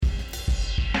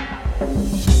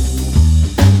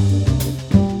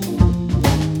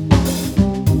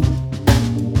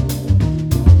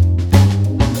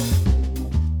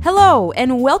Hello,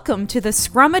 and welcome to the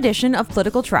Scrum edition of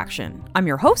Political Traction. I'm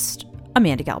your host,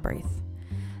 Amanda Galbraith.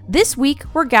 This week,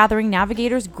 we're gathering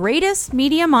Navigator's greatest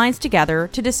media minds together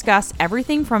to discuss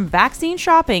everything from vaccine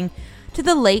shopping to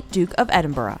the late Duke of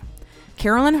Edinburgh.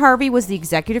 Carolyn Harvey was the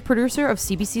executive producer of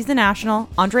CBC's The National,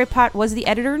 Andre Pat was the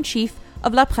editor-in-chief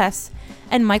of La Presse,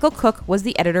 and Michael Cook was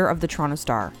the editor of the Toronto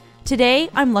Star. Today,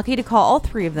 I'm lucky to call all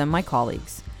three of them my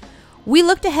colleagues. We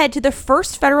looked ahead to the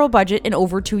first federal budget in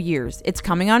over 2 years. It's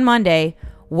coming on Monday.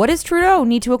 What does Trudeau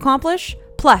need to accomplish?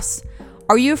 Plus,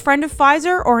 are you a friend of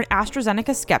Pfizer or an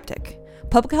AstraZeneca skeptic?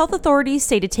 Public health authorities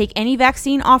say to take any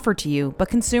vaccine offered to you, but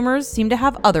consumers seem to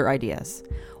have other ideas.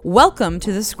 Welcome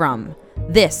to the Scrum.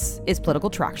 This is Political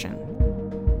Traction.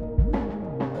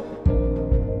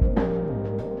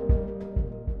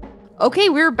 Okay,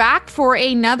 we're back for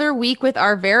another week with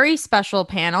our very special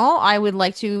panel. I would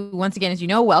like to, once again, as you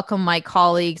know, welcome my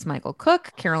colleagues, Michael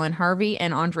Cook, Carolyn Harvey,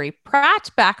 and Andre Pratt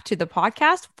back to the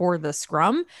podcast for the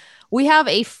Scrum. We have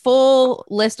a full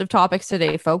list of topics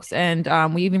today, folks, and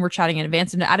we even were chatting in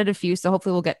advance and added a few, so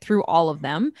hopefully we'll get through all of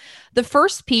them. The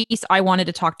first piece I wanted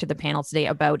to talk to the panel today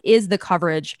about is the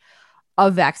coverage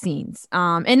of vaccines,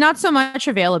 and not so much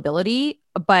availability,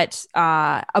 but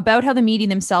about how the media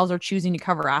themselves are choosing to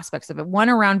cover aspects of it. One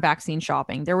around vaccine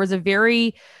shopping. There was a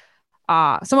very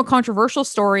somewhat controversial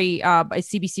story by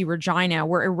CBC Regina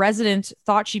where a resident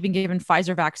thought she'd been given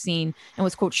Pfizer vaccine and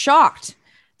was, quote, shocked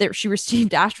that she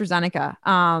received AstraZeneca.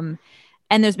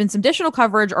 And there's been some additional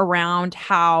coverage around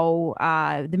how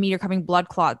the media are covering blood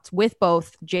clots with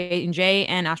both J&J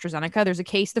and AstraZeneca. There's a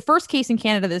case, the first case in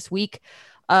Canada this week,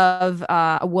 of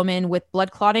a woman with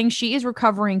blood clotting. She is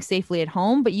recovering safely at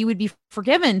home, but you would be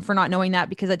forgiven for not knowing that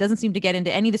because that doesn't seem to get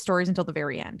into any of the stories until the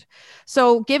very end.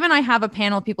 So given I have a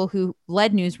panel of people who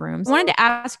led newsrooms, I wanted to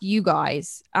ask you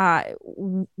guys,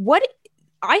 what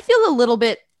I feel a little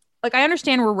bit like, I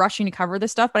understand we're rushing to cover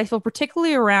this stuff, but I feel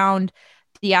particularly around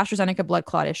the AstraZeneca blood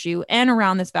clot issue and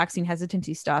around this vaccine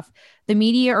hesitancy stuff, the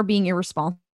media are being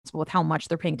irresponsible with how much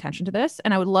they're paying attention to this.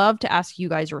 And I would love to ask you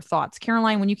guys your thoughts.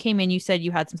 Caroline, when you came in, you said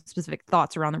you had some specific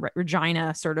thoughts around the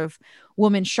Regina sort of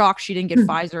woman shocked she didn't get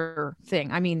Pfizer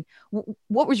thing. I mean,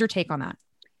 what was your take on that?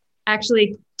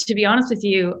 Actually, to be honest with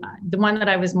you, the one that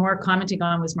I was more commenting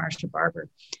on was Marsha Barber.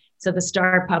 So the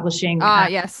Star publishing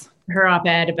yes, her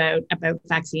op-ed about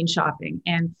vaccine shopping.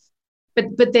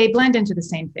 But they blend into the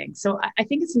same thing. So I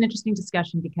think it's an interesting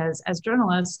discussion because as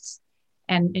journalists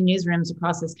and in newsrooms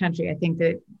across this country, I think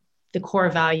that the core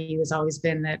value has always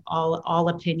been that all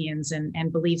opinions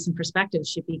and beliefs and perspectives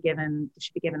should be given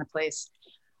a place.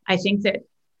 I think that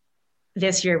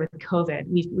this year with COVID,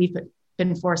 we've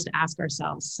been forced to ask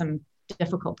ourselves some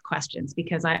difficult questions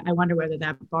because I wonder whether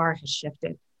that bar has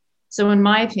shifted. So in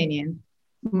my opinion,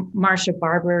 Marsha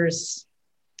Barber's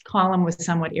column was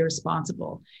somewhat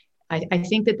irresponsible. I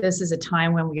think that this is a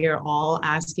time when we are all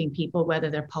asking people, whether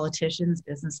they're politicians,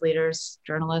 business leaders,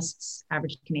 journalists,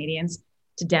 average Canadians,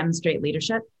 to demonstrate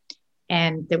leadership,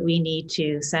 and that we need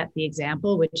to set the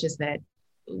example, which is that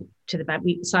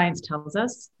science tells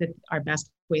us that our best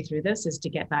way through this is to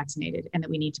get vaccinated, and that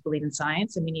we need to believe in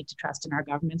science and we need to trust in our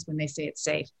governments when they say it's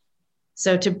safe.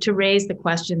 So to raise the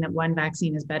question that one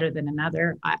vaccine is better than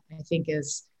another, I think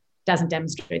doesn't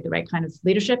demonstrate the right kind of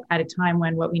leadership at a time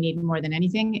when what we need more than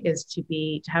anything is to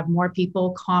have more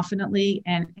people confidently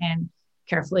and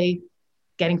carefully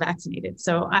getting vaccinated.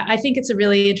 So I think it's a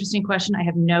really interesting question. I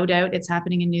have no doubt it's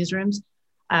happening in newsrooms.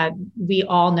 We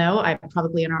all know,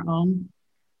 probably in our own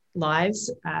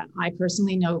lives, I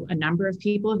personally know a number of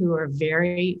people who are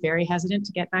very, very hesitant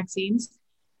to get vaccines.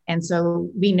 And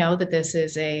so we know that this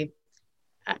is a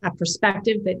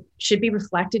perspective that should be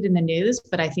reflected in the news,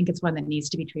 but I think it's one that needs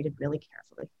to be treated really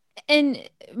carefully. And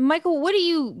Michael, what do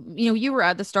you were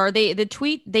at the Star, they did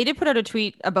put out a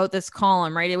tweet about this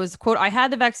column, right? It was, quote, I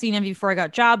had the vaccine envy before I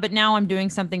got job, but now I'm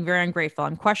doing something very ungrateful.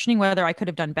 I'm questioning whether I could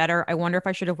have done better. I wonder if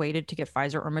I should have waited to get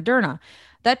Pfizer or Moderna.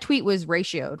 That tweet was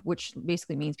ratioed, which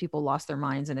basically means people lost their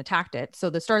minds and attacked it. So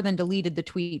the Star then deleted the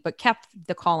tweet, but kept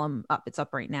the column up. It's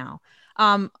up right now.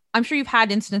 I'm sure you've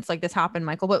had incidents like this happen,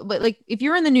 Michael, but like if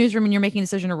you're in the newsroom and you're making a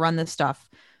decision to run this stuff,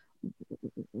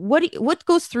 what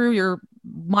goes through your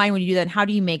mind when you do that? And how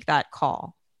do you make that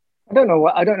call? I don't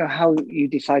know how you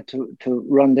decide to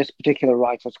run this particular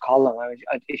writer's column.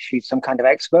 Is she some kind of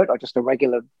expert or just a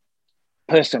regular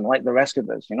person like the rest of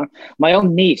us? You know, my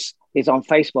own niece is on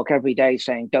Facebook every day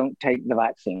saying, "Don't take the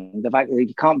vaccine.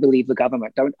 You can't believe the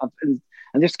government. Don't."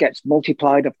 And this gets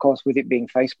multiplied, of course, with it being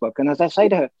Facebook. And as I say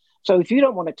to her, So if you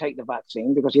don't want to take the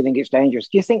vaccine because you think it's dangerous,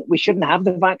 do you think we shouldn't have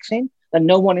the vaccine? Then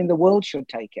no one in the world should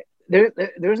take it.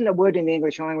 There isn't a word in the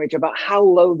English language about how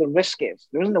low the risk is.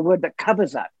 There isn't a word that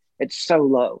covers that. It's so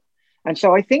low. And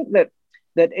so I think that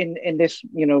in this,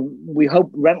 we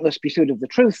hope relentless pursuit of the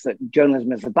truth that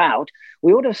journalism is about,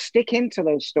 we ought to stick into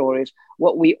those stories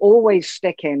what we always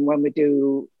stick in when we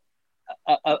do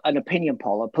an opinion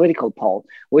poll, a political poll.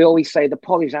 We always say the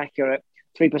poll is accurate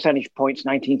 3 percentage points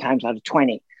 19 times out of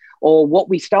 20. Or what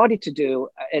we started to do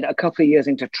in a couple of years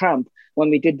into Trump, when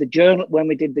we did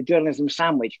the journalism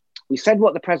sandwich, we said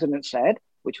what the president said,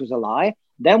 which was a lie.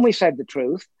 Then we said the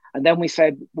truth, and then we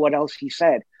said what else he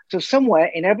said. So somewhere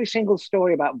in every single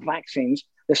story about vaccines,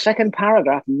 the second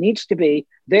paragraph needs to be,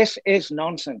 this is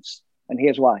nonsense, and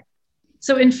here's why.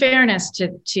 So in fairness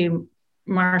to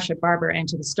Marcia Barber and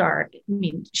to the Star, I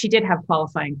mean, she did have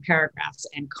qualifying paragraphs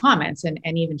and comments and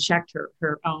even checked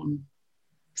her own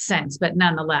sense, but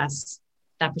nonetheless,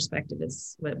 that perspective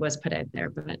was put out there.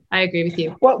 But I agree with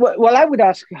you. Well, I would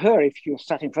ask her if she was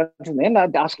sat in front of me, and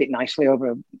I'd ask it nicely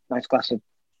over a nice glass of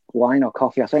wine or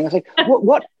coffee or something. I say,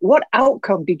 what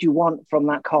outcome did you want from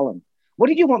that column? What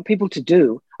did you want people to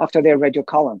do after they read your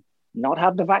column? Not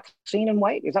have the vaccine and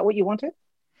wait? Is that what you wanted?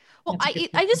 Well,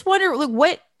 I just wonder, like,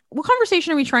 what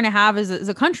conversation are we trying to have as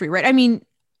a country, right? I mean,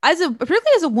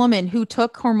 particularly as a woman who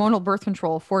took hormonal birth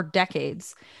control for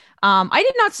decades. I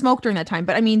did not smoke during that time,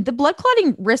 but I mean, the blood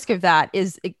clotting risk of that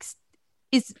is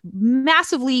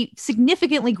massively,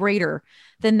 significantly greater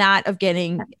than that of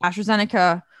getting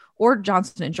AstraZeneca or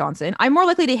Johnson & Johnson. I'm more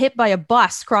likely to hit by a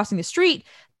bus crossing the street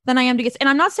than I am to get, and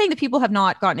I'm not saying that people have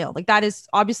not gotten ill. Like, that is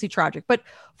obviously tragic, but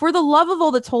for the love of all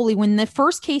that's holy, when the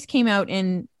first case came out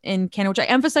in Canada, which I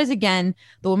emphasize again,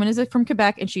 the woman is from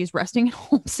Quebec and she is resting at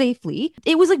home safely.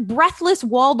 It was like breathless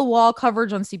wall-to-wall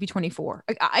coverage on CP24.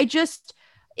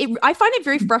 I find it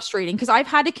very frustrating because I've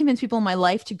had to convince people in my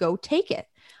life to go take it.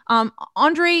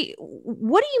 Andre,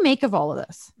 what do you make of all of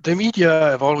this? The media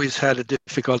have always had a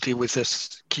difficulty with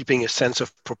this, keeping a sense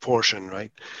of proportion,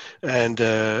 right?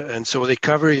 And so they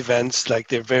cover events like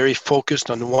they're very focused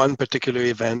on one particular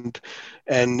event,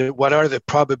 and what are the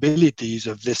probabilities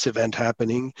of this event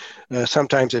happening?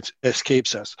 Sometimes it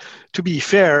escapes us. To be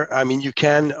fair, I mean, you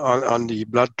can, on the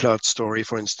blood clot story,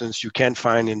 for instance, you can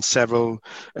find in several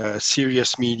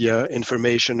serious media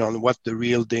information on what the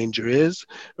real danger is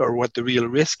or what the real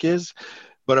risk is.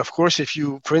 But of course, if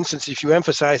you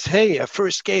emphasize, hey, a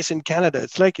first case in Canada,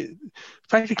 it's like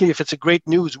practically, if it's a great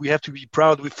news, we have to be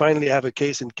proud we finally have a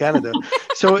case in Canada.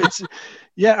 So it's,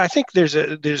 yeah, I think there's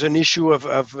an issue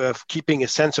of keeping a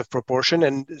sense of proportion,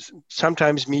 and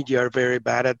sometimes media are very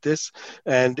bad at this.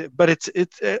 But it's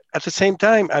at the same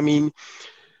time, I mean,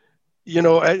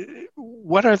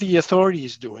 what are the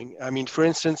authorities doing? I mean, for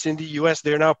instance, in the US,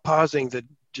 they're now pausing the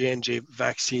J&J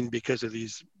vaccine because of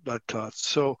these blood clots.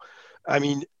 So, I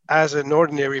mean, as an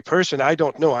ordinary person, I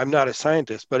don't know. I'm not a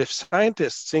scientist, but if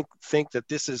scientists think that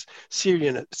this is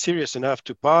serious enough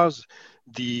to pause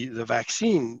the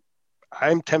vaccine,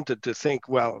 I'm tempted to think,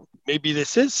 well, maybe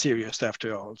this is serious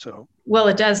after all. So, well,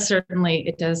 it does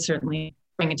certainly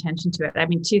bring attention to it. I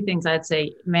mean, two things I'd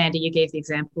say, Amanda, you gave the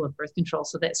example of birth control.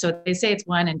 So they say it's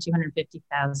 1 in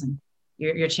 250,000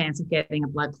 your chance of getting a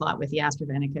blood clot with the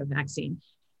AstraZeneca vaccine.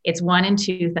 It's 1 in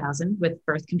 2,000 with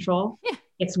birth control. Yeah.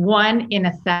 It's 1 in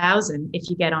 1,000 if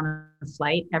you get on a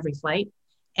flight, every flight,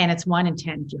 and it's 1 in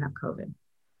 10 if you have COVID.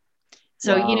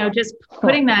 So, wow. Just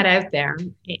putting that out there,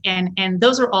 and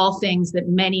those are all things that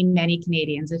many, many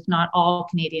Canadians, if not all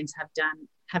Canadians,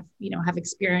 have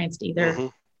experienced.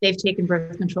 Either they've taken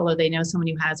birth control, or they know someone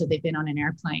who has, or they've been on an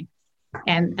airplane.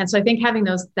 And so I think having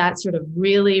that sort of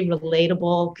really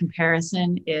relatable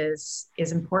comparison is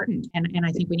important. And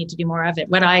I think we need to do more of it.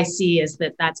 What I see is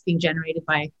that that's being generated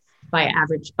by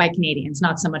Canadians,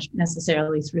 not so much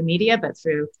necessarily through media, but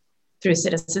through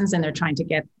citizens. And they're trying to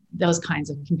get those kinds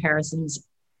of comparisons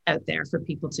out there for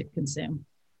people to consume.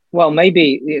 Well,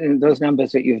 maybe those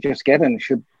numbers that you've just given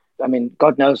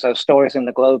God knows those stories in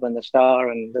the Globe and the Star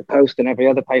and the Post and every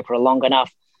other paper are long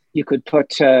enough. You could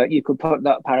put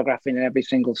that paragraph in every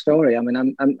single story. I mean,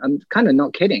 I'm kind of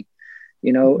not kidding.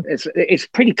 It's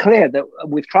pretty clear that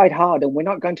we've tried hard, and we're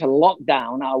not going to lock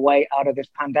down our way out of this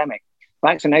pandemic.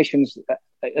 Vaccinations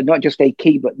are not just a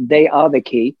key, but they are the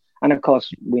key. And of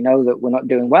course, we know that we're not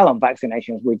doing well on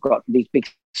vaccinations. We've got these big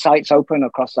sites open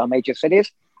across our major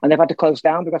cities, and they've had to close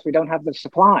down because we don't have the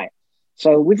supply.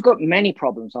 So we've got many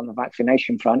problems on the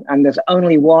vaccination front, and there's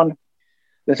only one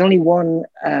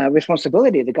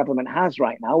responsibility the government has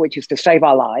right now, which is to save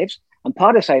our lives. And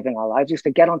part of saving our lives is to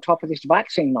get on top of this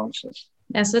vaccine nonsense.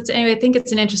 Yes, I think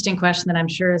it's an interesting question that I'm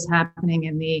sure is happening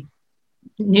in the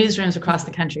newsrooms across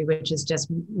the country, which is just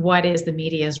what is the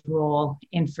media's role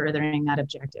in furthering that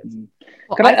objective.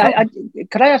 Well,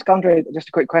 could I ask Andre just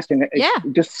a quick question? It's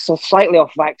just so slightly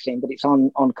off vaccine, but it's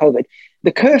on COVID.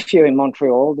 The curfew in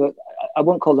Montreal, I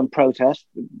won't call them protests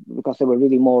because they were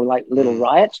really more like little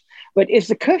riots, but is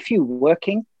the curfew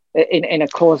working in a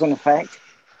cause and effect?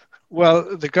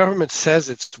 Well, the government says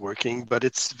it's working, but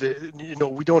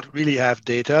we don't really have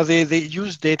data. They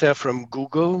use data from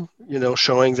Google,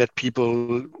 showing that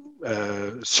people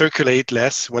circulate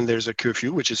less when there's a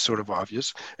curfew, which is sort of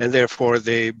obvious, and therefore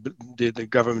the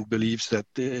government believes that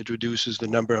it reduces the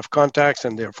number of contacts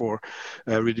and therefore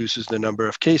reduces the number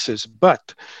of cases.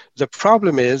 But the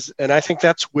problem is, and I think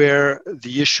that's where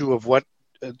the issue of what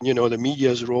the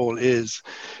media's role is.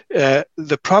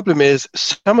 The problem is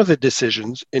some of the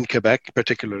decisions in Quebec,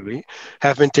 particularly,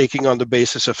 have been taken on the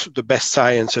basis of the best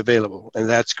science available, and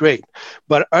that's great.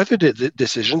 But other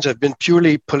decisions have been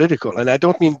purely political, and I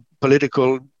don't mean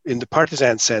political in the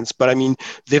partisan sense, but I mean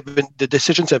the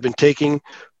decisions have been taken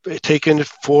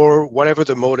for whatever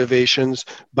the motivations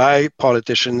by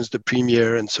politicians, the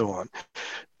premier, and so on.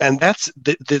 And that's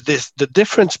the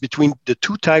difference between the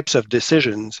two types of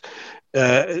decisions.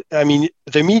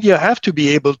 The media have to be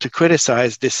able to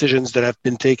criticize decisions that have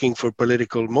been taken for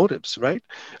political motives, right?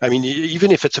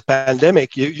 Even if it's a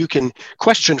pandemic, you can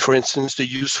question, for instance, the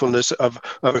usefulness of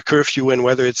a curfew and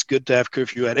whether it's good to have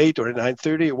curfew at 8 or at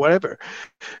 9:30 or whatever.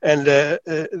 And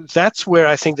that's where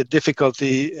I think the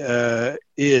difficulty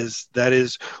is. That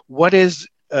is, what is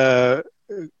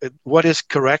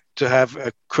correct to have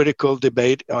a critical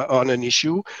debate on an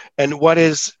issue, and what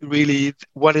is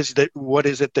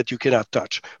it that you cannot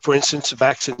touch? For instance,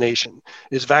 vaccination.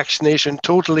 Is vaccination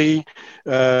totally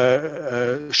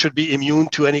should be immune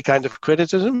to any kind of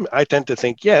criticism? I tend to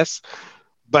think yes,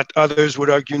 but others would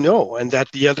argue no, and that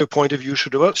the other point of view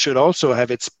should also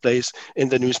have its place in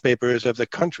the newspapers of the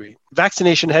country.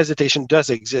 Vaccination hesitation does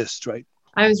exist, right?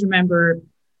 I always remember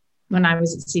when I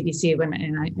was at CBC,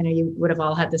 and I know you would have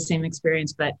all had the same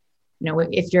experience, but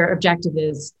if your objective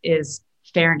is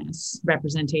fairness,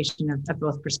 representation of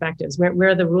both perspectives,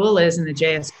 where the rule is in the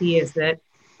JSP is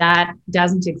that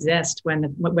doesn't exist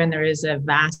when there is a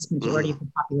vast majority of the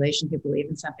population who believe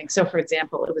in something. So, for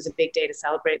example, it was a big day to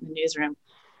celebrate in the newsroom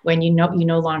when you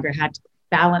no longer had to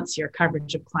balance your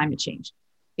coverage of climate change,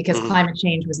 because climate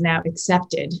change was now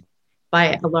accepted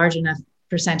by a large enough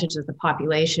percentage of the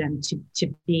population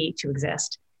to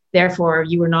exist. Therefore,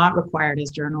 you were not required as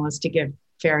journalists to give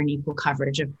fair and equal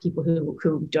coverage of people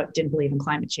who didn't believe in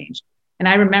climate change. And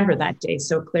I remember that day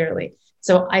so clearly.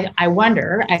 So I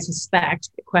suspect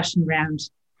the question around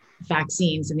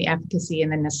vaccines and the efficacy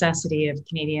and the necessity of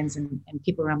Canadians and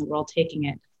people around the world taking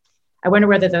it, I wonder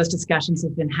whether those discussions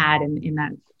have been had in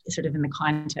that sort of in the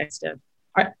context of,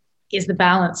 is the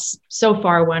balance so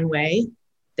far one way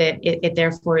that it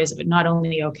therefore is not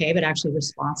only okay, but actually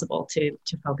responsible to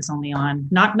focus only on,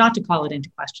 not to call it into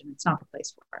question. It's not the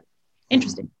place for it.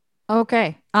 Interesting.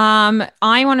 Okay. I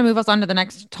want to move us on to the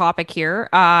next topic here.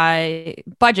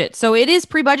 Budget. So it is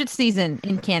pre-budget season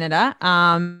in Canada.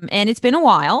 And it's been a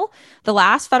while. The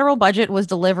last federal budget was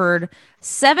delivered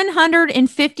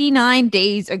 759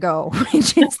 days ago,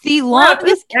 which is the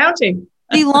longest counting.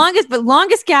 The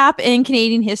longest gap in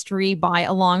Canadian history by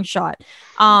a long shot.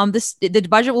 The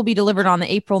budget will be delivered on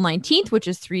the April 19th, which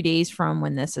is 3 days from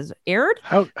when this is aired.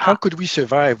 How could we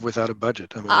survive without a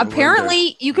budget?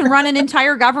 Apparently, you can run an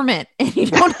entire government and you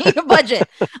don't need a budget.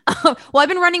 Well, I've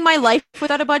been running my life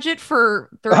without a budget for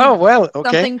 30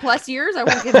 something plus years. I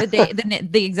won't give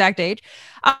the exact age.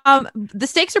 The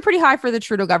stakes are pretty high for the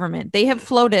Trudeau government. They have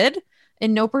floated,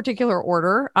 in no particular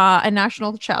order, a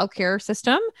national childcare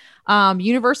system,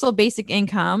 universal basic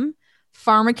income,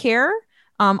 pharmacare.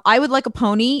 I would like a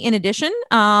pony in addition.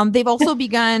 They've also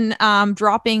begun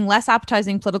dropping less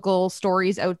appetizing political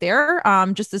stories out there.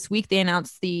 Just this week, they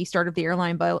announced the start of the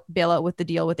airline bailout with the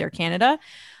deal with Air Canada.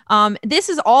 This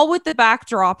is all with the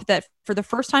backdrop that for the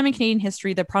first time in Canadian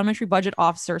history, the parliamentary budget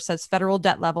officer says federal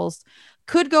debt levels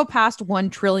could go past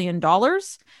 $1 trillion.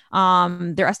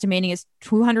 They're estimating is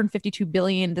 $252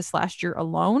 billion this last year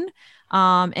alone.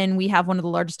 And we have one of the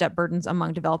largest debt burdens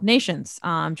among developed nations.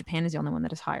 Japan is the only one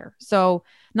that is higher. So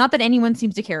not that anyone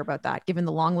seems to care about that, given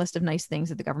the long list of nice things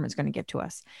that the government's going to give to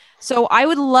us. So I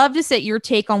would love to get your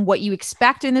take on what you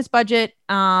expect in this budget.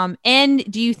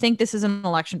 And do you think this is an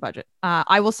election budget?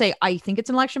 I will say, I think it's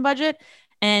an election budget.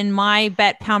 And my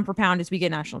bet pound for pound is we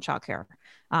get national child care.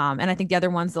 And I think the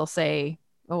other ones, they'll say,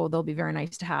 oh, they'll be very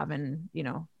nice to have. And,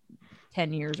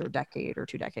 10 years or decade or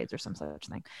 2 decades or some such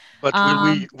thing. But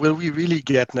will we really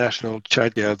get national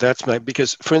childcare? That's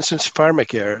because, for instance,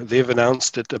 Pharmacare, they've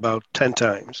announced it about 10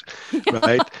 times,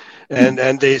 right?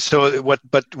 And they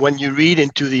but when you read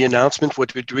into the announcement,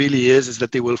 what it really is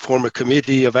that they will form a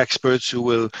committee of experts who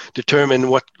will determine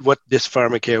what this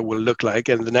Pharmacare will look like,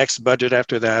 and the next budget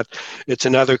after that, it's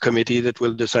another committee that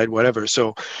will decide whatever.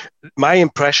 So my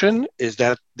impression is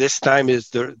that this time is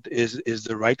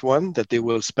the right one, that they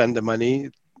will spend the money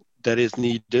that is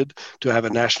needed to have a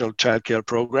national childcare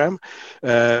program.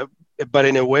 But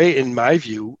in a way, in my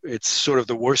view, it's sort of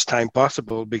the worst time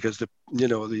possible because the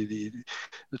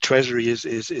treasury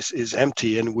is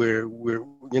empty, and we're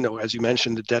as you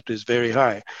mentioned, the debt is very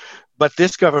high. But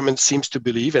this government seems to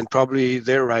believe, and probably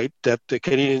they're right, that the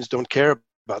Canadians don't care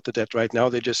about the debt right now.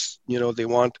 They just, they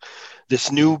want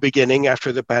this new beginning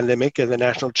after the pandemic and the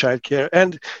national childcare.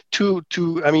 And to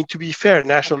be fair,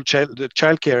 the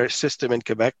childcare system in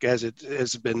Quebec, as it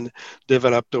has been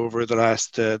developed over the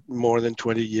last more than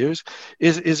 20 years,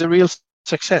 is a real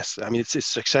success. I mean, it's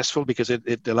successful because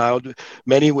it allowed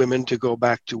many women to go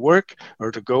back to work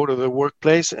or to go to the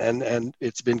workplace, and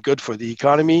it's been good for the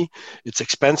economy. It's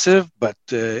expensive, but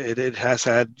it has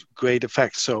had great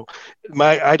effects. So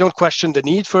I don't question the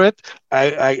need for it.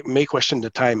 I may question the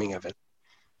timing of it.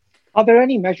 Are there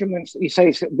any measurements? You say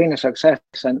it's been a success,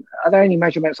 and are there any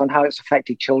measurements on how it's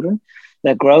affected children,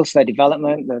 their growth, their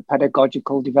development, their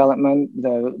pedagogical development,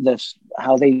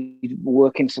 how they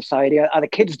work in society? Are the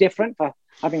kids different for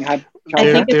having had childcare?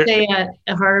 I think it's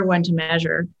a harder one to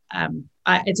measure.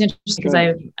 It's interesting because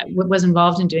I was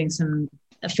involved in doing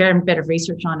a fair bit of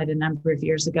research on it a number of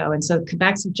years ago. And so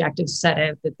Quebec's objectives set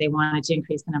out that they wanted to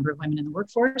increase the number of women in the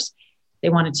workforce. They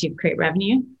wanted to create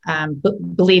revenue,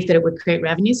 believed that it would create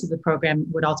revenue, so the program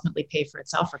would ultimately pay for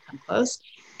itself or come close.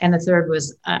 And the third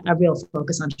was a real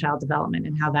focus on child development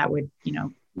and how that would,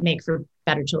 make for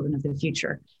better children of the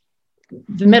future.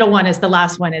 The middle one the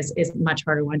last one is a much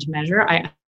harder one to measure. I'm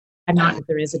not that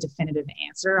there is a definitive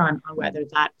answer on whether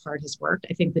that part has worked.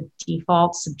 I think the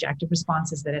default subjective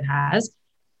response is that it has.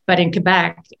 But in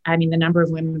Quebec, the number of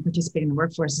women participating in the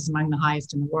workforce is among the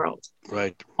highest in the world.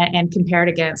 Right. And compared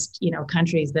against,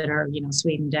 countries that are,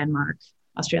 Sweden, Denmark,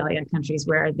 Australia, countries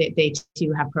where they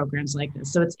too have programs like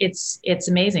this. So it's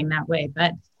amazing that way.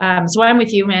 But so I'm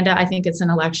with you, Amanda. I think it's an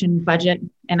election budget.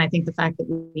 And I think the fact that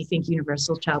we think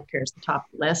universal childcare is the top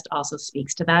list also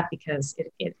speaks to that, because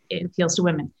it appeals to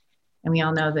women. And we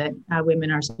all know that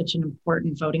women are such an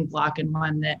important voting bloc, and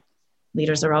one that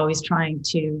leaders are always trying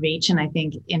to reach. And I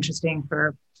think interesting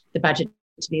for the budget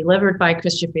to be delivered by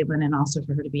Chrystia Freeland, and also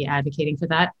for her to be advocating for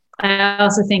that. I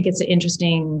also think it's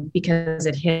interesting because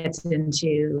it hits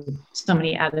into so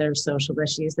many other social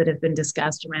issues that have been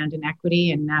discussed around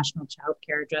inequity, and national child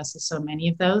care addresses so many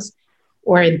of those,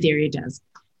 or in theory does.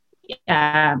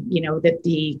 That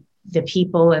the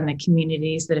people and the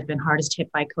communities that have been hardest hit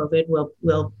by COVID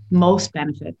will most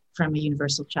benefit from a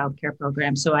universal child care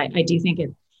program. So I do think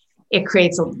it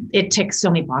ticks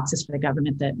so many boxes for the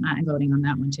government that I'm voting on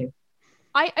that one too.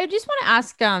 I just want to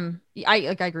ask,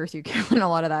 I agree with you, Carolyn, a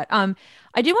lot of that.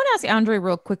 I do want to ask Andre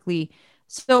real quickly.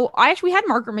 So we had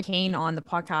Margaret McCain on the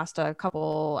podcast a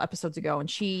couple episodes ago,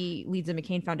 and she leads the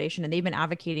McCain Foundation, and they've been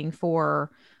advocating for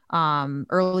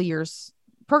early years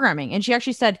programming. And she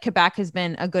actually said Quebec has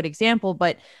been a good example,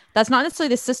 but that's not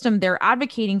necessarily the system they're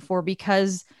advocating for,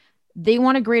 because they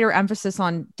want a greater emphasis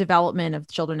on development of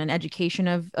children and education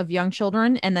of young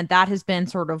children. And that has been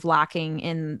sort of lacking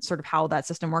in sort of how that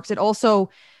system works. It also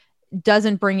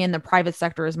doesn't bring in the private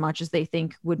sector as much as they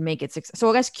think would make it successful. So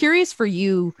I guess curious for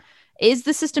you, is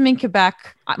the system in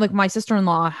Quebec, like my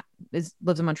sister-in-law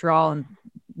lives in Montreal, and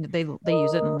they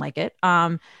use it and like it.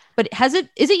 But is it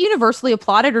universally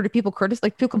applauded, or do people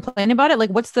people complain about it? Like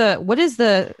what's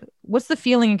the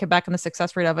feeling in Quebec and the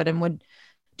success rate of it? And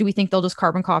do we think they'll just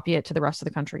carbon copy it to the rest of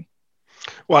the country?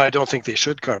 Well, I don't think they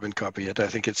should carbon copy it. I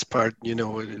think it's part,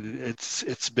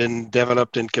 it's been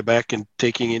developed in Quebec and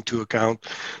taking into account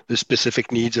the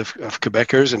specific needs of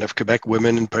Quebecers and of Quebec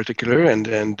women in particular.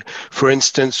 And for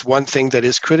instance, one thing that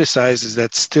is criticized is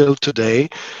that still today,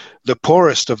 the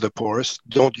poorest of the poorest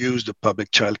don't use the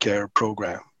public childcare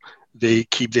program. They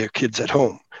keep their kids at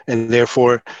home. And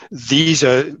therefore,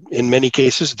 in many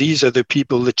cases, these are the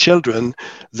people, the children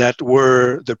that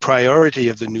were the priority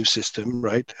of the new system,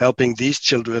 right? Helping these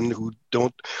children who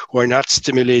are not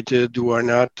stimulated, who are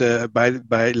not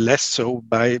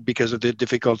because of the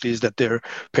difficulties that their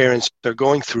parents are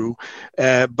going through,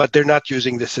 but they're not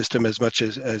using the system as much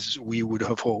as we would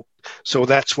have hoped. So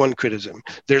that's one criticism.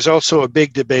 There's also a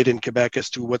big debate in Quebec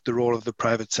as to what the role of the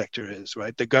private sector is,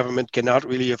 right? The government cannot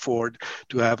really afford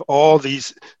to have all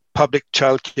these public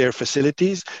childcare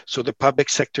facilities. So the public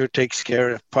sector takes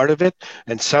care of part of it.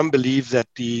 And some believe that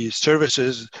the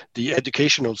services, the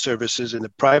educational services in the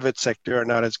private sector are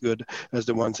not as good as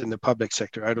the ones in the public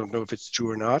sector. I don't know if it's true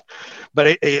or not.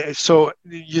 But so,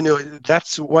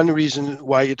 that's one reason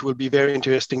why it will be very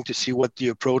interesting to see what the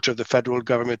approach of the federal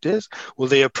government is. Will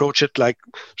they approach it like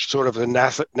sort of the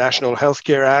National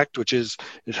Healthcare Act, which is,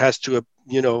 it has to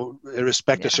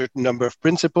respect a certain number of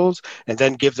principles and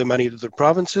then give the money to the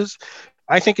provinces?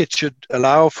 I think it should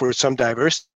allow for some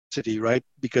diversity, right?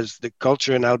 Because the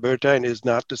culture in Alberta is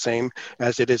not the same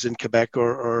as it is in Quebec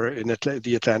or in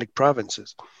the Atlantic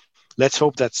provinces. Let's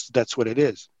hope that's what it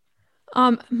is.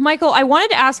 Michael, I wanted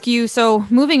to ask you, so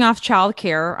moving off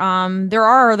childcare,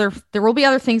 there will be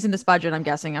other things in this budget, I'm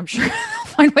guessing. I'm sure they'll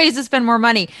find ways to spend more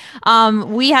money.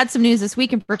 We had some news this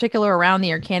week in particular around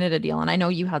the Air Canada deal, and I know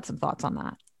you had some thoughts on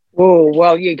that. Oh,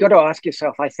 well, you got to ask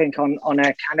yourself, I think, on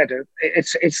Air Canada,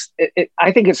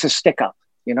 I think it's a stick up,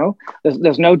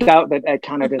 There's no doubt that Air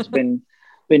Canada's been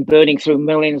burning through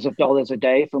millions of dollars a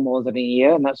day for more than a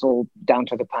year, and that's all down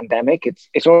to the pandemic.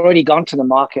 It's already gone to the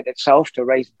market itself to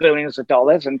raise billions of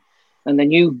dollars, and the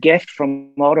new gift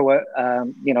from Ottawa,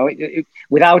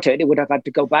 without it would have had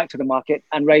to go back to the market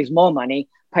and raise more money,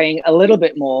 paying a little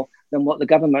bit more than what the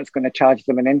government's going to charge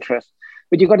them in interest.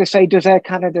 But you've got to say, does Air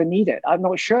Canada need it? I'm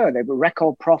not sure. They were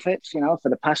record profits, for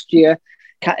the past year.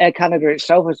 Air Canada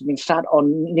itself has been sat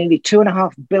on nearly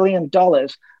 $2.5 billion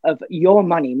of your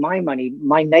money,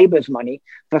 my neighbor's money,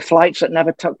 for flights that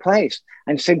never took place,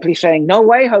 and simply saying, no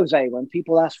way, Jose, when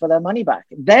people ask for their money back,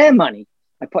 their money.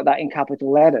 I put that in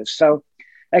capital letters. So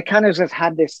Air Canada has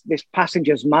had this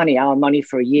passenger's money, our money,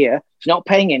 for a year. It's not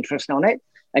paying interest on it,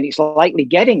 and it's likely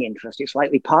getting interest. It's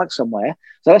likely parked somewhere.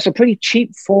 So that's a pretty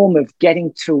cheap form of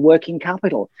getting to working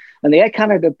capital. And the Air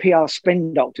Canada PR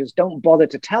spin doctors don't bother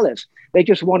to tell us. They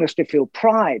just want us to feel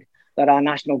pride that our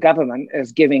national government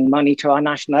is giving money to our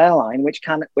national airline, which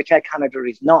Air Canada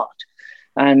is not.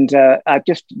 And I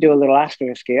just do a little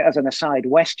asterisk here. As an aside,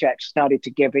 WestJet started to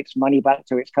give its money back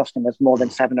to its customers more than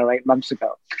 7 or 8 months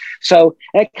ago. So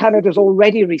Air Canada's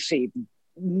already received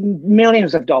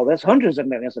millions of dollars, hundreds of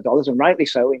millions of dollars, and rightly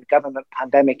so, in government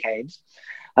pandemic aids.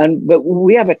 But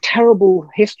we have a terrible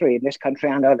history in this country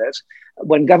and others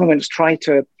when governments try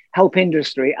to help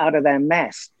industry out of their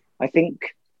mess. I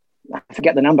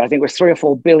forget the number. I think it was $3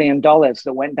 or $4 billion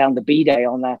that went down the B-day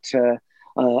on that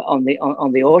on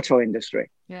the auto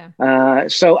industry. Yeah.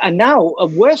 And now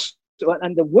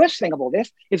the worst thing of all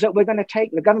this is that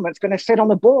the government's going to sit on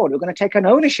the board. We're going to take an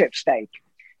ownership stake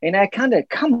in Air Canada.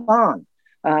 Come on.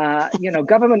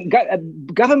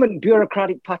 Government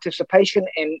bureaucratic participation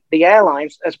in the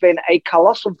airlines has been a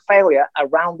colossal failure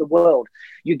around the world.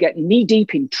 You get knee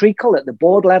deep in treacle at the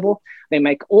board level. They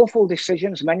make awful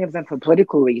decisions, many of them for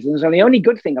political reasons. And the only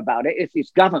good thing about it is it's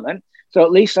government. So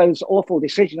at least those awful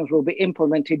decisions will be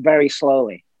implemented very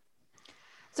slowly.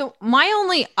 So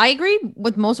I agree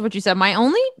with most of what you said. My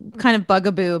only kind of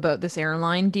bugaboo about this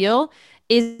airline deal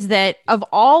is that of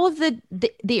all of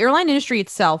the airline industry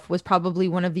itself was probably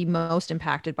one of the most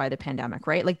impacted by the pandemic,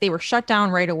 right? Like they were shut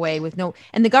down right away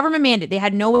and the government mandate, they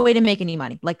had no way to make any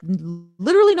money, like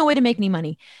literally no way to make any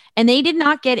money. And they did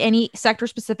not get any sector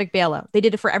specific bailout. They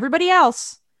did it for everybody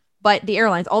else, but the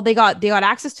airlines, they got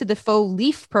access to the faux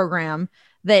leaf program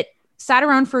that sat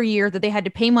around for a year that they had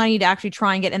to pay money to actually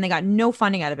try and get, and they got no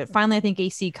funding out of it. Finally, I think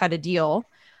AC cut a deal,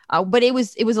 but it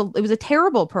was a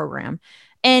terrible program.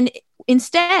 And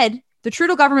instead, the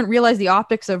Trudeau government realized the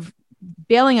optics of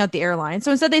bailing out the airline. So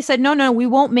instead they said, no, we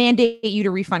won't mandate you to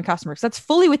refund customers. That's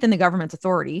fully within the government's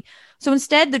authority. So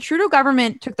instead, the Trudeau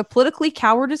government took the politically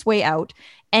cowardice way out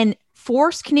and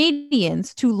forced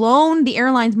Canadians to loan the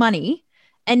airlines money.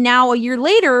 And now a year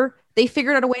later, they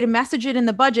figured out a way to message it in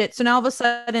the budget. So now all of a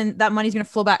sudden that money's going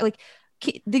to flow back. Like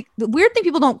the weird thing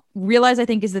people don't realize, I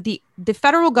think, is that the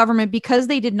federal government, because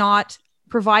they did not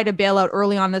provide a bailout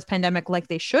early on in this pandemic like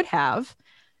they should have,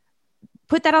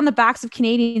 put that on the backs of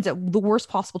Canadians at the worst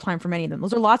possible time for many of them.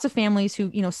 Those are lots of families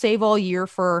who, save all year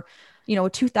for, a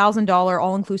 $2,000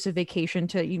 all-inclusive vacation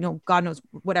to, God knows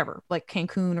whatever, like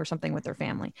Cancun or something with their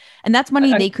family. And that's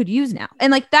money they could use now. And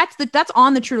like, that's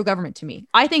on the Trudeau government to me.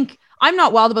 I think I'm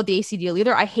not wild about the AC deal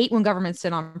either. I hate when governments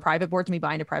sit on private boards and we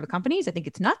buy into private companies. I think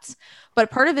it's nuts. But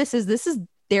part of this is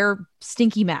their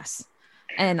stinky mess.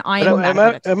 And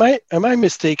am I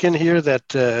mistaken here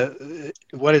that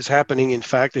what is happening, in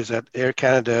fact, is that Air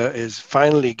Canada is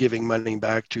finally giving money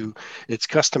back to its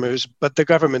customers, but the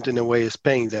government, in a way, is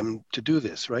paying them to do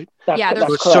this, right? That's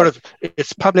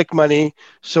it's public money.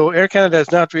 So Air Canada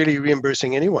is not really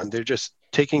reimbursing anyone. They're just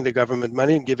taking the government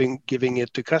money and giving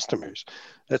it to customers.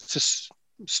 That's just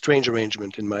strange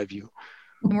arrangement in my view.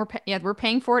 And we're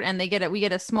paying for it, and we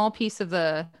get a small piece of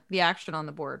the action on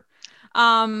the board.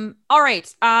 All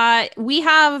right. We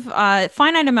have a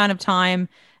finite amount of time,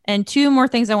 and two more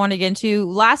things I want to get into.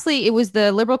 Lastly, it was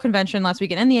the Liberal convention last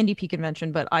weekend and the NDP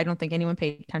convention, but I don't think anyone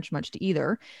paid attention much to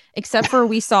either, except for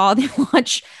we saw the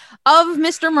launch of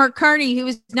Mr. Mark Carney, who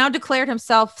has now declared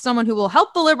himself someone who will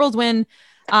help the Liberals win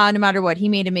no matter what. He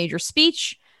made a major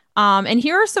speech. And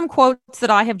here are some quotes that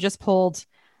I have just pulled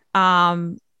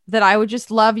that I would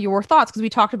just love your thoughts, because we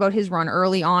talked about his run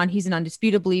early on. He's an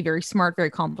undisputably very smart, very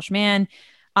accomplished man.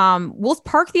 We'll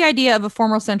park the idea of a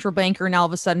former central banker and all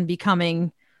of a sudden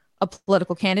becoming a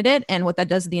political candidate and what that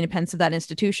does to the independence of that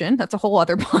institution. That's a whole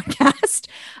other podcast.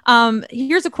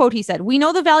 Here's a quote he said: "We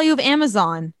know the value of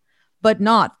Amazon, but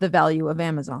not the value of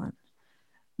Amazon.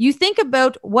 You think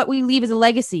about what we leave as a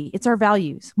legacy. It's our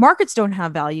values. Markets don't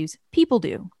have values. People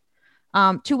do."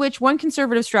 To which one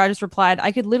conservative strategist replied,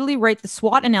 "I could literally write the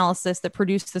SWOT analysis that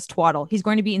produced this twaddle. He's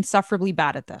going to be insufferably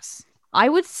bad at this." I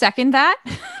would second that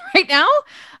right now.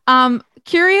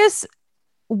 Curious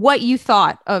what you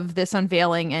thought of this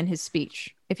unveiling and his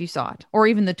speech, if you saw it, or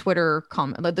even the Twitter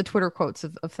comment, the Twitter quotes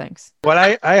of things. What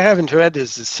I haven't read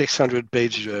is the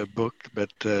 600-page book,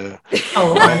 but oh,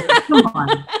 come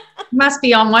on, must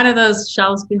be on one of those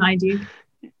shelves behind you.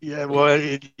 Yeah, well,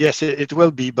 yes, it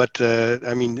will be, but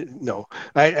I mean, no.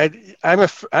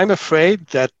 I'm afraid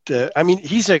that I mean,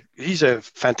 he's a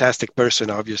fantastic person.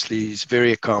 Obviously, he's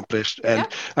very accomplished, and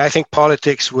I think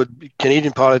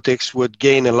Canadian politics would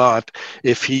gain a lot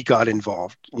if he got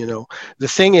involved. You know, the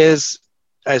thing is,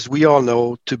 as we all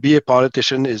know, to be a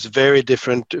politician is very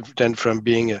different than from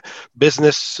being a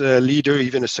business leader,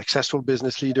 even a successful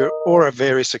business leader, or a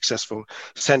very successful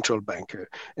central banker.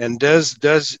 And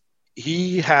does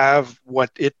he have what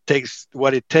it takes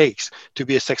to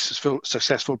be a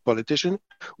successful politician?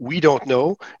 We don't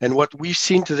know. And what we've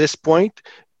seen to this point,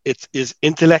 it is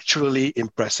intellectually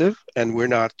impressive, and we're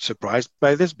not surprised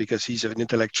by this because he's an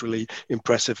intellectually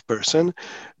impressive person,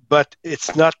 but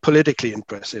it's not politically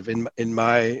impressive in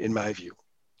my view.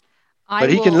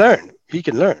 He can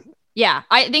learn. Yeah,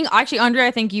 I think actually, Andre,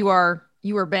 I think you are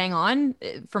bang on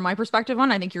from my perspective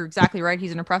on. I think you're exactly right.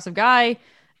 He's an impressive guy.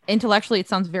 Intellectually, it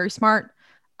sounds very smart.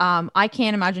 I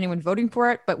can't imagine anyone voting for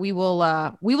it, but we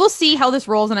will see how this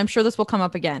rolls, and I'm sure this will come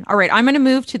up again. All right, I'm going to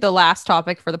move to the last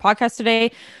topic for the podcast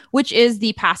today, which is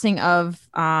the passing of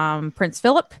Prince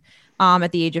Philip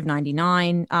at the age of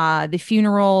 99. The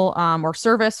funeral or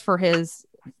service for his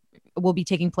will be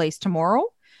taking place tomorrow.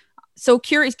 So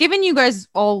curious, given you guys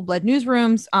all led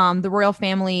newsrooms, the royal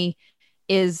family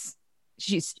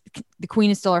the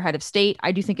Queen is still our head of state.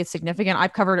 I do think it's significant.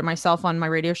 I've covered it myself on my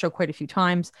radio show quite a few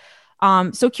times.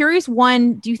 So curious,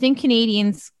 one, do you think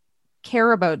Canadians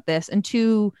care about this? And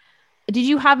two, did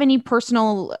you have any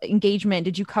personal engagement?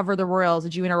 Did you cover the royals?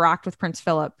 Did you interact with Prince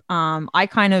Philip?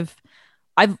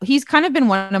 He's kind of been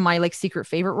one of my secret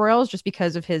favorite royals just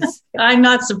because of his. I'm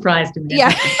not surprised.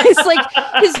 Yeah,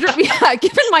 it's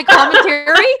given my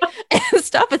commentary and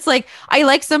stuff. It's I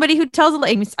like somebody who tells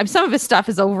some of his stuff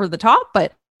is over the top,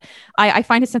 but I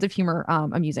find his sense of humor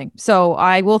amusing. So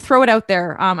I will throw it out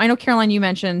there. I know, Caroline, you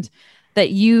mentioned that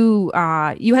you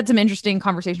had some interesting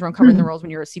conversations around covering the royals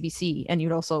when you were at CBC, and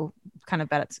you'd also kind of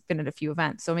been at a few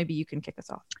events. So maybe you can kick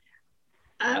us off.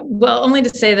 Well, only to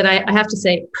say that I have to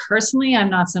say, personally, I'm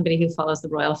not somebody who follows the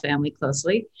royal family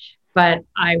closely, but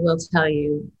I will tell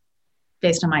you,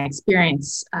 based on my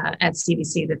experience at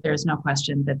CBC, that there's no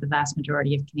question that the vast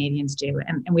majority of Canadians do.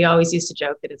 And we always used to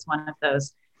joke that it's one of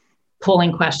those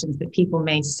polling questions that people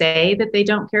may say that they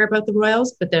don't care about the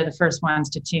royals, but they're the first ones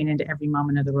to tune into every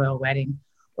moment of the royal wedding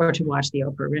or to watch the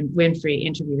Oprah Winfrey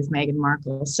interview with Meghan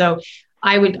Markle. So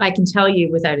I can tell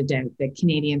you without a doubt that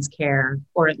Canadians care,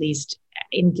 or at least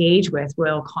engage with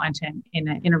royal content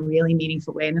in a really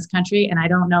meaningful way in this country. And I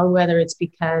don't know whether it's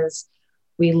because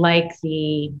we like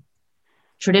the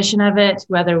tradition of it,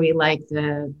 whether we like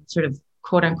the sort of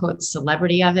quote unquote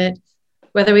celebrity of it,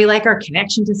 whether we like our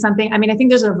connection to something. I mean, I think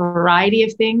there's a variety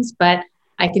of things, but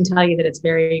I can tell you that it's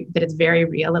very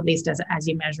real, at least as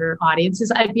you measure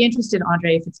audiences. I'd be interested,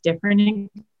 Andre, if it's different in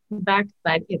Quebec,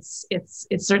 but it's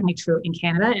certainly true in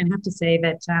Canada. And I have to say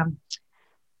that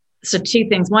so two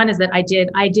things. One is that I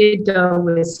did go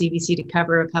with CBC to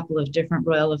cover a couple of different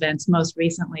royal events, most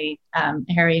recently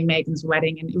Harry and Meghan's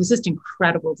wedding. And it was just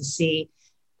incredible to see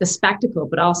the spectacle,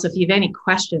 but also if you have any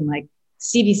question,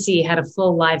 CBC had a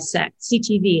full live set,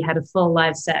 CTV had a full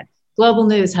live set, Global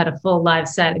News had a full live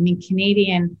set. I mean,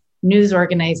 Canadian news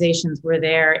organizations were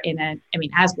there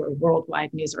as were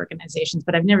worldwide news organizations,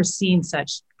 but I've never seen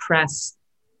such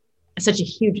a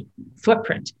huge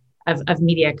footprint of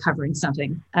media covering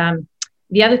something.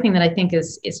 The other thing that I think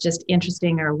is just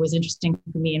interesting, or was interesting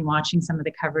for me in watching some of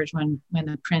the coverage when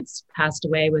the prince passed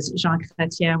away, was Jean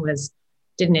Chrétien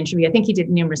did an interview. I think he did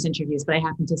numerous interviews, but I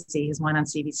happened to see his one on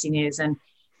CBC News, and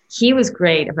he was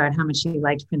great about how much he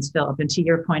liked Prince Philip. And to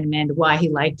your point, Amanda, why he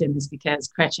liked him is because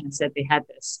Chrétien said they had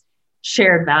this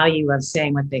shared value of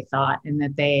saying what they thought, and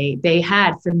that they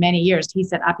had for many years. He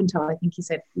said up until, I think he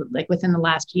said, like within the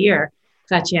last year,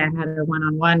 Chrétien had a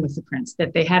one-on-one with the prince,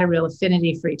 that they had a real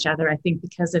affinity for each other, I think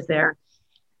because of their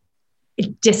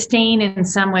disdain in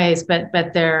some ways, but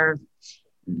the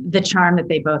charm that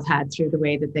they both had through the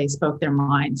way that they spoke their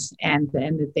minds, and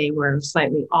that they were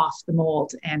slightly off the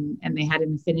mold, and they had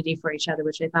an affinity for each other,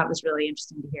 which I thought was really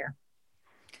interesting to hear.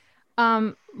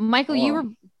 Michael, you were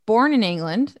born in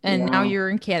England, and now you're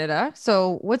in Canada.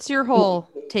 So what's your whole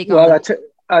take on that?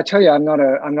 I tell you, I'm not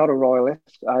a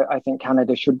royalist. I think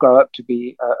Canada should grow up to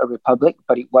be a republic,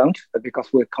 but it won't, because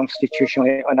we're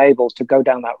constitutionally unable to go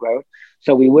down that road.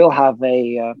 So we will have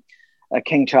a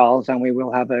King Charles, and we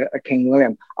will have a King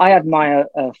William. I admire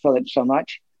Philip so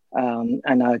much,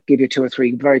 and I'll give you 2 or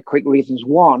 3 very quick reasons.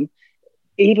 One,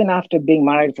 even after being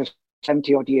married for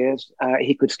 70 odd years,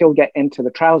 he could still get into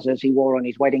the trousers he wore on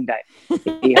his wedding day.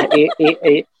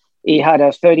 He had a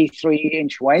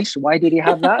 33-inch waist. Why did he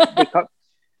have that?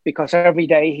 Because every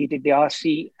day he did the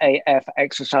RCAF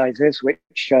exercises,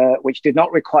 which did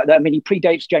not require. I mean, he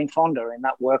predates Jane Fonda in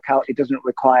that workout. It doesn't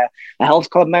require a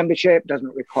health club membership.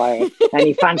 Doesn't require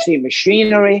any fancy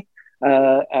machinery.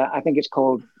 I think it's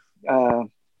called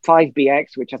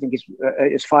 5BX, which I think is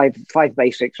five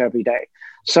basics every day.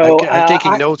 So I'm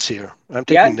taking notes here. I'm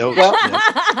taking notes. Well,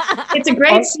 it's a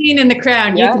great scene in The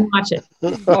Crown. You can watch it.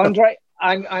 Andre,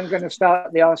 I'm going to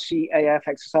start the RCAF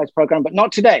exercise program, but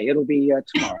not today. It'll be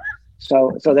tomorrow.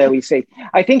 So there we see.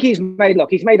 I think he's made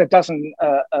a dozen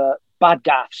bad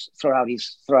gaffes throughout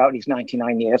his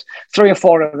 99 years. 3 or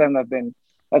 4 of them have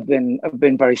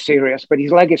been very serious. But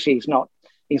his legacy is not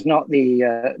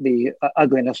the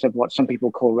ugliness of what some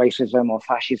people call racism or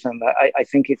fascism. I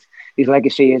think his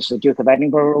legacy is the Duke of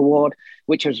Edinburgh Award,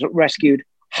 which has rescued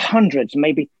hundreds,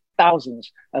 maybe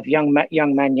thousands of young men,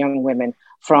 young women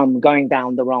from going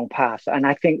down the wrong path. And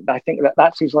I think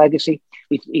that's his legacy.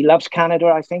 He loves Canada,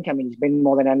 I think. I mean, he's been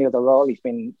more than any other role. He's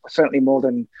been certainly more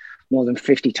than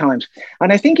 50 times.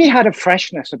 And I think he had a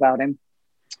freshness about him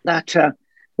that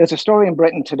there's a story in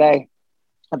Britain today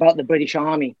about the British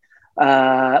Army,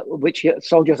 which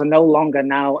soldiers are no longer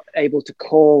now able to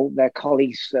call their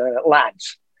colleagues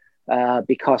lads,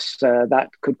 because that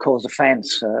could cause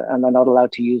offense, and they're not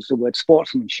allowed to use the word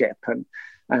sportsmanship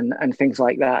and things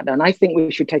like that. And I think we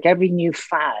should take every new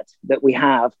fad that we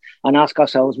have and ask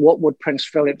ourselves, what would Prince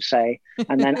Philip say?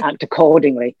 And then act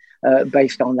accordingly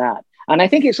based on that. And I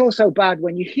think it's also bad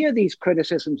when you hear these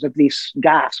criticisms of these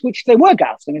gaffes, which they were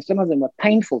gaffes. I mean, some of them were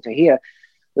painful to hear.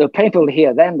 They're painful to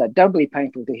hear then, they're doubly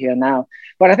painful to hear now.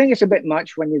 But I think it's a bit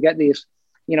much when you get these,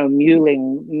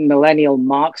 mewling millennial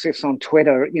Marxists on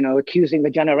Twitter, accusing the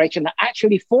generation that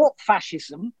actually fought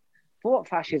fascism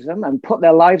and put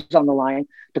their lives on the line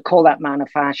to call that man a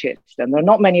fascist. And there are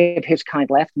not many of his kind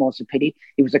left, more's the pity.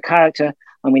 He was a character,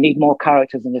 and we need more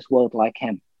characters in this world like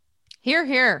him. Hear,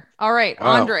 hear. All right,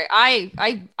 wow. Andre,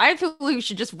 I feel like we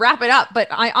should just wrap it up.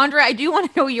 But Andre, I do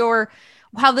want to know you're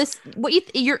a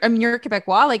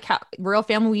Quebecois, like how royal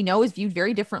family we know is viewed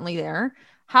very differently there.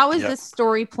 How is this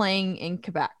story playing in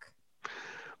Quebec?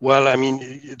 Well, I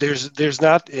mean, there's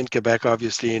not in Quebec,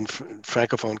 obviously in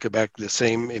Francophone Quebec, the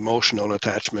same emotional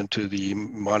attachment to the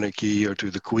monarchy or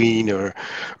to the Queen or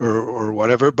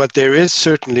whatever, but there is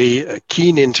certainly a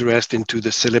keen interest into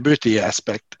the celebrity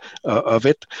aspect of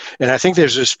it. And I think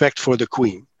there's respect for the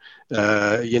Queen.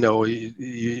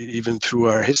 Even through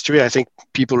our history, I think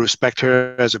people respect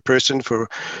her as a person for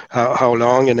how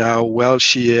long and how well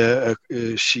she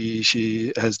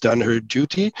has done her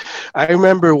duty. I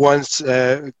remember once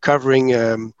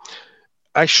covering.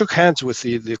 I shook hands with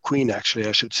the Queen. Actually,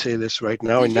 I should say this right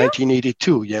now in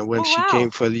 1982. Yeah, when she came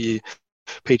for the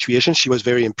patriation, she was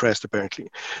very impressed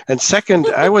apparently. And second,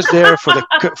 I was there for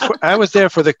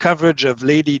the coverage of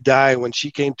Lady Di when she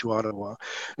came to Ottawa,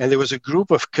 and there was a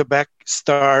group of Quebec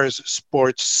stars,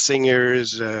 sports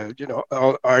singers,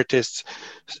 all artists,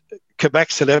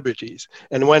 Quebec celebrities.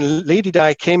 And when Lady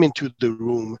Di came into the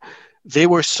room, they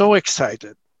were so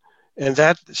excited. And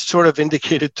that sort of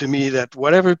indicated to me that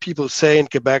whatever people say in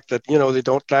Quebec that, they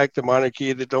don't like the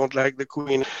monarchy, they don't like the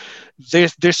Queen,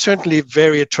 they're certainly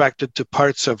very attracted to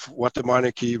parts of what the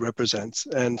monarchy represents.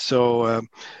 And so,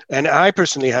 and I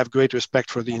personally have great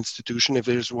respect for the institution. If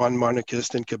there's one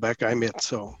monarchist in Quebec, I'm it.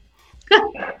 So.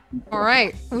 All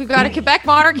right. We've got a Quebec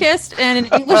monarchist and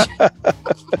an English.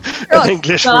 An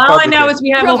English Well, all I know Republican. is we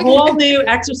have a whole new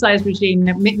exercise regime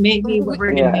that maybe we're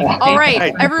going to make. All right,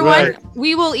 Right, everyone, right.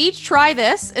 we will each try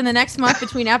this in the next month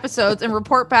between episodes and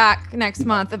report back next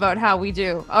month about how we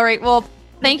do. All right. Well,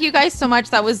 thank you guys so much.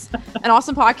 That was an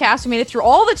awesome podcast. We made it through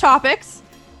all the topics,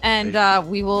 and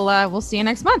we'll see you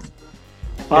next month.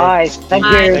 Bye. Thank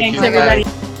Bye. you. Thanks, Bye. everybody.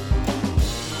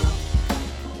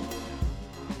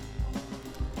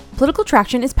 Political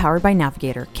Traction is powered by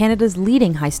Navigator, Canada's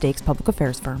leading high-stakes public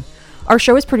affairs firm. Our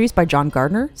show is produced by John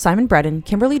Gardner, Simon Bredin,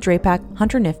 Kimberly Drapak,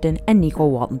 Hunter Nifton, and Nico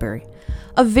Waltenberry.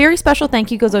 A very special thank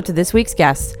you goes out to this week's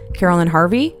guests, Carolyn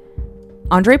Harvey,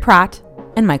 Andre Pratt,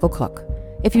 and Michael Cook.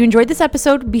 If you enjoyed this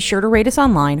episode, be sure to rate us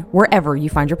online wherever you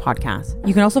find your podcasts.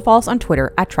 You can also follow us on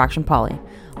Twitter @TractionPoly.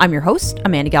 I'm your host,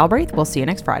 Amanda Galbraith. We'll see you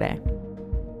next Friday.